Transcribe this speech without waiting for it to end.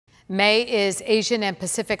May is Asian and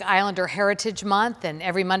Pacific Islander Heritage Month, and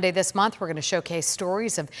every Monday this month we're going to showcase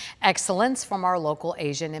stories of excellence from our local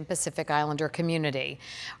Asian and Pacific Islander community.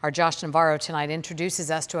 Our Josh Navarro tonight introduces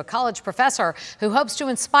us to a college professor who hopes to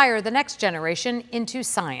inspire the next generation into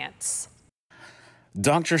science.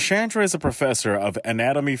 Dr. Chandra is a professor of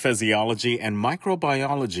anatomy, physiology, and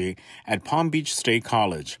microbiology at Palm Beach State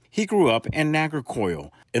College. He grew up in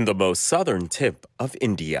Nagercoil, in the most southern tip of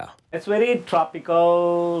India. It's very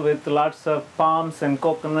tropical with lots of palms and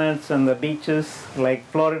coconuts and the beaches like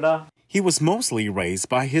Florida. He was mostly raised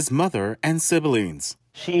by his mother and siblings.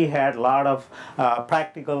 She had a lot of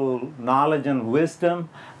practical knowledge and wisdom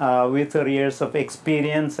with her years of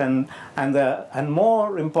experience, and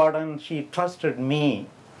more important, she trusted me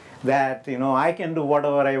that I can do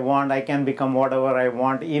whatever I want, I can become whatever I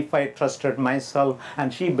want if I trusted myself,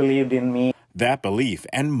 and she believed in me. That belief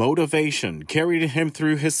and motivation carried him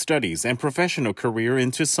through his studies and professional career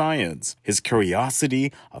into science. His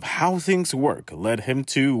curiosity of how things work led him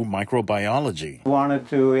to microbiology. I wanted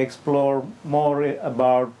to explore more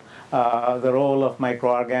about the role of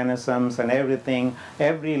microorganisms and everything,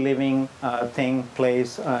 every living thing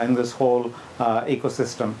plays in this whole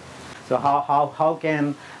ecosystem. So how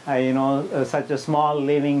can such a small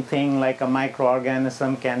living thing like a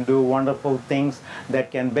microorganism can do wonderful things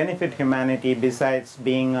that can benefit humanity besides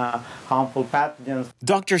being harmful pathogens?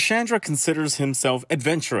 Dr. Chandra considers himself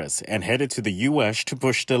adventurous and headed to the U.S. to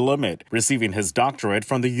push the limit, receiving his doctorate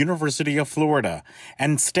from the University of Florida,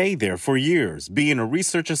 and stayed there for years, being a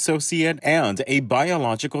research associate and a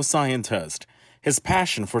biological scientist. His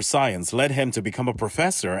passion for science led him to become a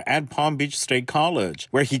professor at Palm Beach State College,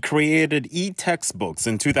 where he created e-textbooks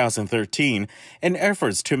in 2013 in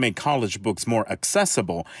efforts to make college books more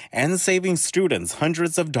accessible and saving students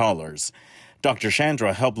hundreds of dollars. Dr.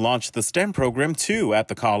 Chandra helped launch the STEM program, too, at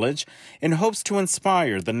the college in hopes to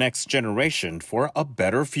inspire the next generation for a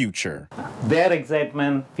better future. Their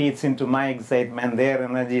excitement feeds into my excitement. Their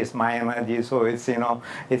energy is my energy. So it's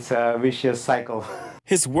a vicious cycle.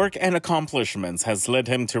 His work and accomplishments has led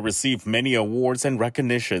him to receive many awards and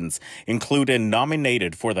recognitions, including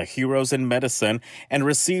nominated for the Heroes in Medicine and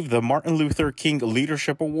received the Martin Luther King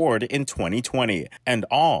Leadership Award in 2020, and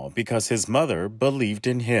all because his mother believed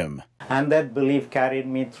in him. And that belief carried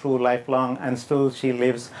me through lifelong, and still she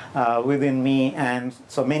lives within me. And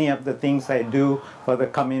so many of the things I do for the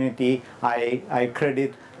community, I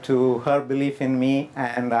credit to her belief in me,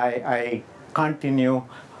 and I continue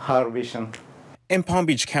her vision. In Palm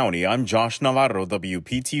Beach County, I'm Josh Navarro,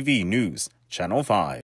 WPTV News, Channel 5.